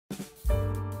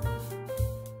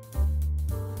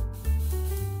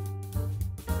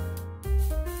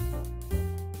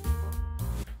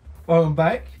I'm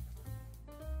back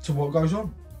to what goes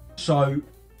on. So,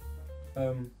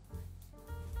 yeah,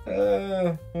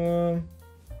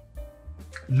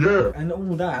 and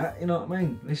all that, you know what I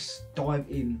mean? Let's dive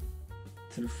in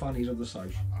to the funnies of the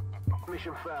social.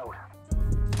 Mission failed.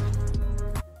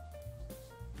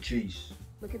 Jeez.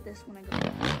 Look at this when I go.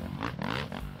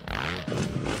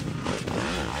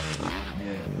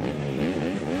 Yeah.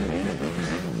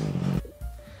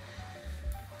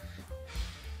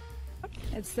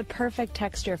 It's the perfect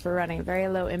texture for running. Very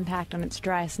low impact on its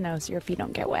dry snow, so your feet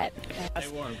don't get wet.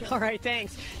 All right,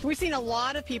 thanks. We've seen a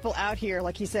lot of people out here,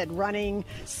 like you said, running,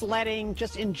 sledding,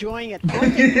 just enjoying it.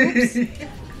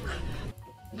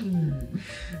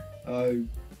 Oh.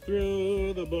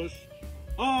 Through the bush,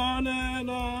 on and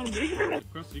on.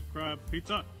 Krusty Krab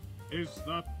pizza is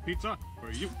the pizza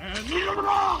for you and me.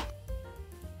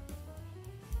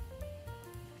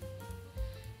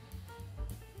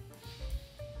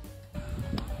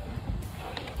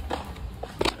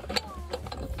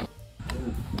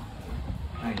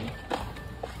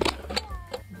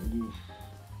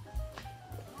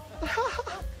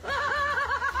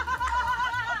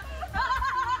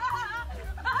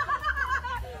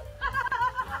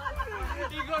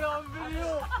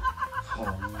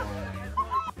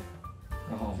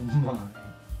 Oh my.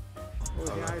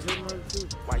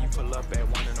 Why you pull up at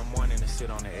 1 in the morning and sit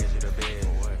on the edge of the bed?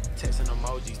 Texting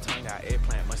emojis, tongue out,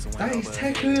 eggplant must have went over. That is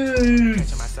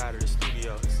Catching my side of the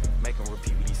studio, make him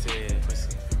repeat what he said.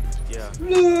 Yeah.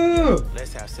 Look.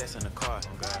 Let's have sex in the car.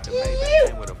 The Maybach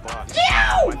came with a bar.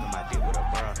 Wiping my dick with a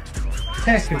bra.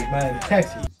 Techers, man,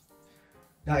 techers.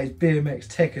 That is BMX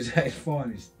techers at its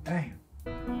finest. Damn.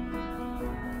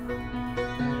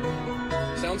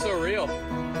 Sounds so real.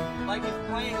 Like it's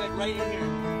playing like right in here.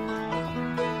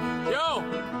 Yo!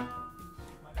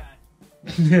 My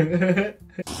bad.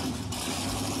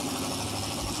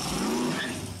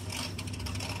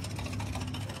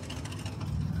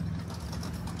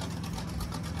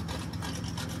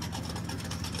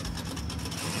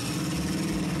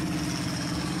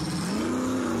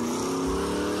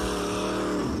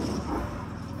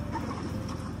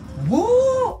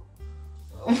 What?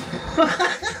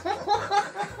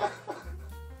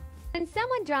 When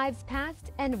someone drives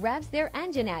past and revs their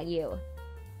engine at you.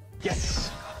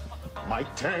 Yes! My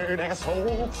turn,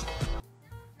 asshole!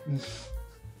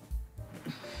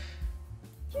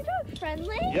 Your dog's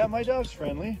friendly? Yeah, my dog's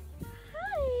friendly.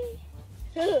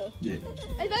 Hi. Yeah.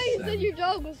 I thought you said your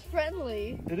dog was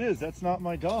friendly. It is, that's not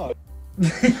my dog.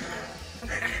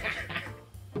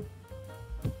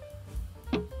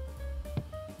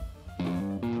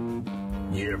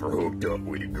 You ever hooked up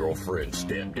with your girlfriend's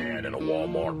stepdad in a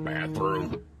Walmart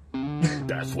bathroom?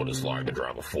 That's what it's like to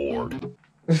drive a Ford.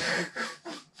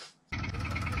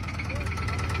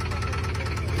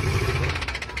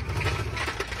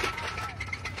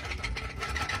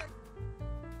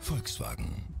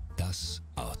 Volkswagen, das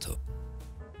Auto.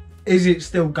 Is it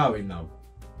still going though?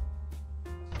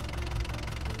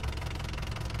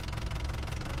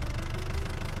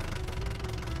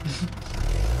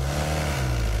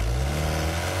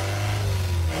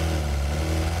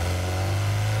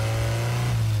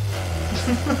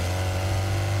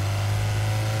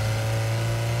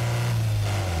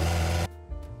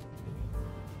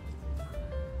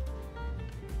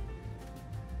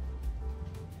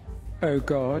 Oh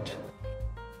God.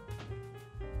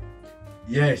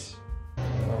 Yes. Oh,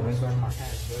 where's going my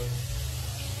hands, bro?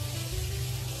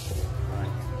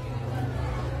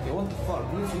 Yo, what the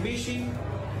fuck? Mitsubishi?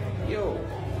 Yo.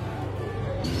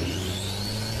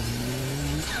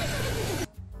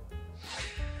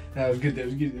 That was good, that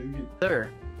was good, that was good. Sir,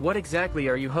 what exactly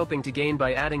are you hoping to gain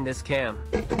by adding this cam?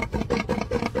 Oh,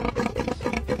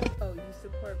 you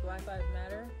support Black Lives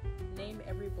Matter? Name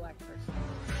every black person.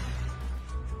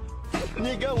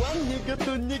 Nigga 1, nigga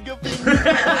 2, nigga 3.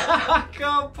 I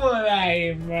can't put that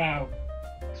in, bro.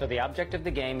 So the object of the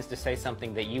game is to say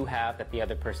something that you have that the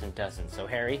other person doesn't. So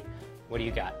Harry, what do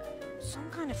you got? Some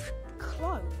kind of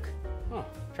cloak. Oh,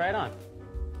 try it on.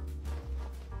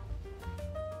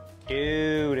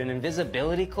 Dude, an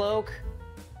invisibility cloak?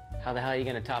 How the hell are you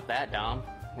gonna top that, Dom?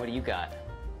 What do you got?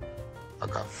 I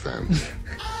got family.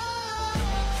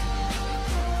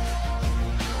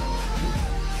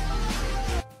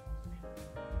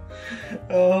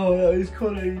 Oh, that is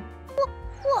funny.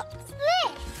 What's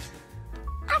this?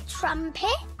 A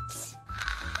trumpet?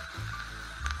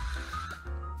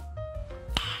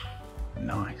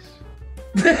 Nice.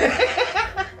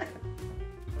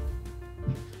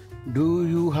 Do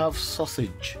you have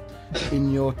sausage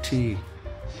in your tea?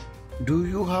 Do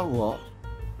you have what?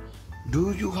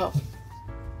 Do you have...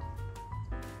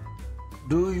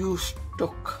 Do you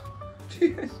stuck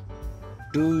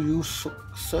Do you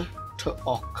suck to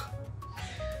ock?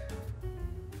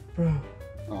 Bro.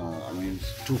 Oh, I mean,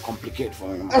 it's too complicated for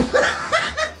me.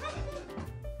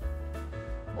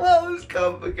 That was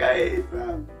complicated,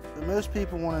 bro. Most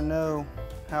people want to know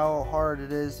how hard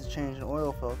it is to change an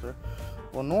oil filter.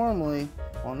 Well, normally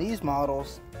on these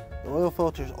models, the oil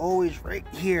filter is always right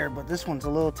here, but this one's a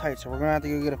little tight, so we're gonna have to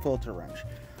go get a filter wrench.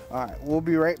 All right, we'll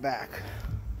be right back.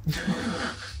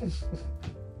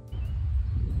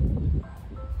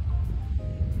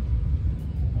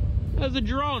 There's a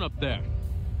drone up there.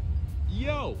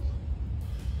 Yo.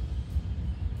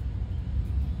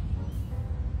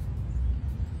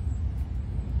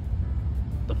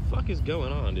 What the fuck is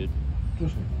going on, dude?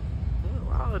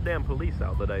 Why are the damn police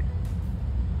out today?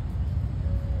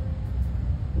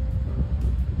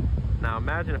 Now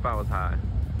imagine if I was high.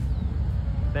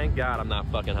 Thank God I'm not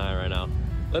fucking high right now.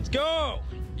 Let's go!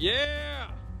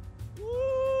 Yeah!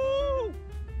 Woo!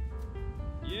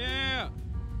 Yeah!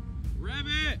 Rev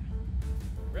it!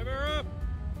 Rev her up!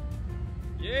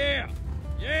 Yeah!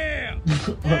 Yeah!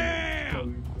 Yeah!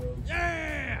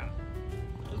 Yeah!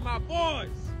 Those are my boys!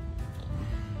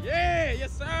 Yeah!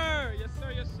 Yes, sir! Yes,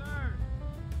 sir! Yes, sir!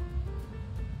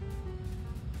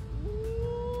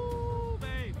 Woo,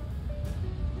 baby!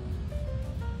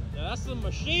 Now that's some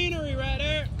machinery right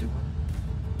there!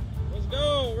 Let's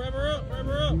go! Rev her up! Rev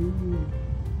her up!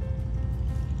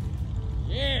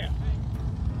 Yeah!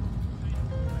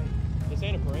 This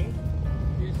ain't a parade?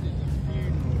 This is a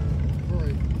funeral for a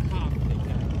cop that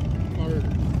got murdered.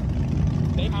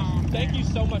 Thank you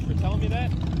so much for telling me that.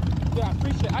 Dude, I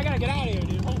appreciate it. I gotta get out of here,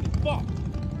 dude. Holy fuck.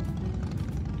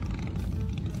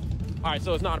 Alright,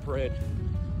 so it's not a parade.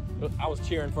 I was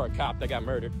cheering for a cop that got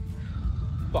murdered.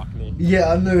 Fuck me.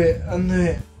 Yeah, I knew it. I knew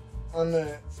it. I knew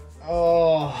it.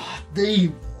 Oh,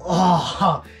 deep.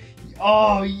 Oh,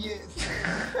 oh yes.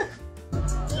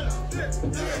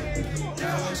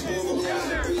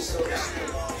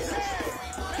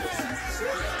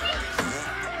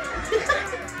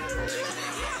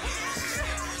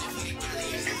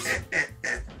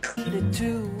 The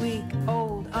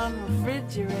 2-week-old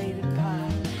unrefrigerated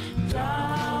pie.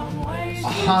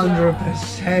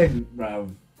 100%, bro.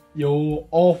 You're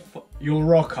off your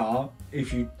rocker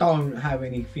if you don't have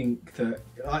anything to,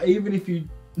 like, even if you,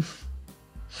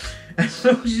 as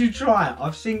long as you try it.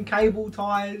 I've seen cable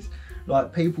ties,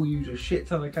 like people use a shit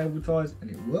ton of cable ties and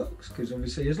it works, because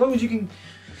obviously as long as you can,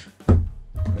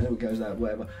 there it goes, that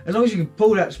whatever, as long as you can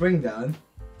pull that spring down,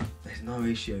 there's no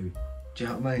issue. Do you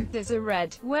know what I mean? There's a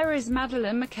red. Where is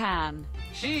Madeleine McCann?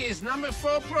 She is number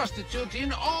 4 prostitute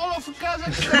in all of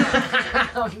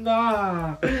Kazakhstan.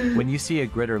 Nah. When you see a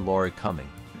gritter lorry coming,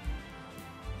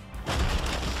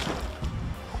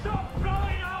 Stop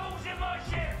blowing holes in my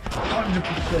ship.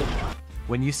 100%.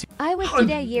 when you see I was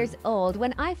today years old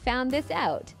when I found this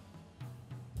out.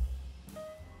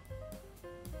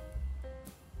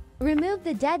 Remove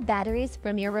the dead batteries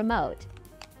from your remote.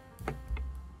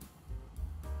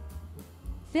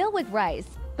 Fill with rice,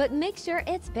 but make sure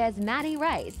it's basmati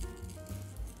rice.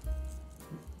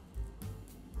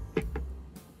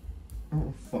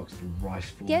 Oh, fuck's the rice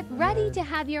for? Get ready to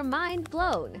have your mind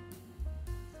blown.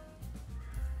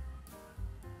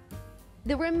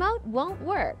 The remote won't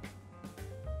work.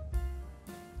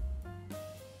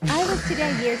 I was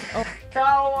today years old. Go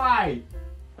away!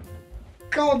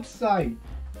 God's sake!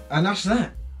 And that's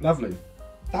that. Lovely.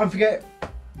 Don't forget,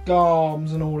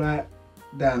 garms and all that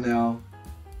down there.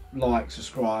 Like,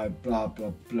 subscribe, blah,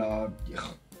 blah, blah.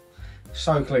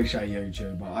 So cliche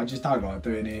YouTube, but I just don't like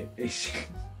doing it. It's, you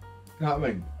know what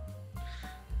I mean?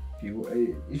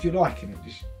 If you're liking it,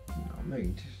 just, you know what I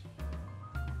mean?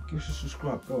 Just give us a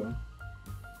subscribe, go on.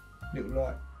 Little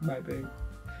like, maybe.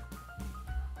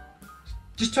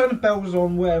 Just turn the bells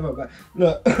on, whatever. But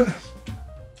look, the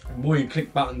more you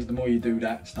click buttons, the more you do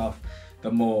that stuff,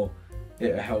 the more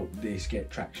it'll help this get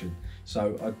traction.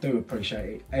 So I do appreciate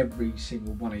it. Every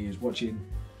single one of you is watching.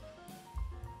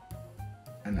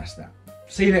 And that's that.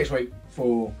 See you next week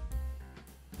for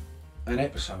an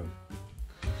episode.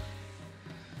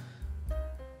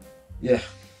 Yeah.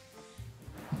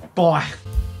 Bye.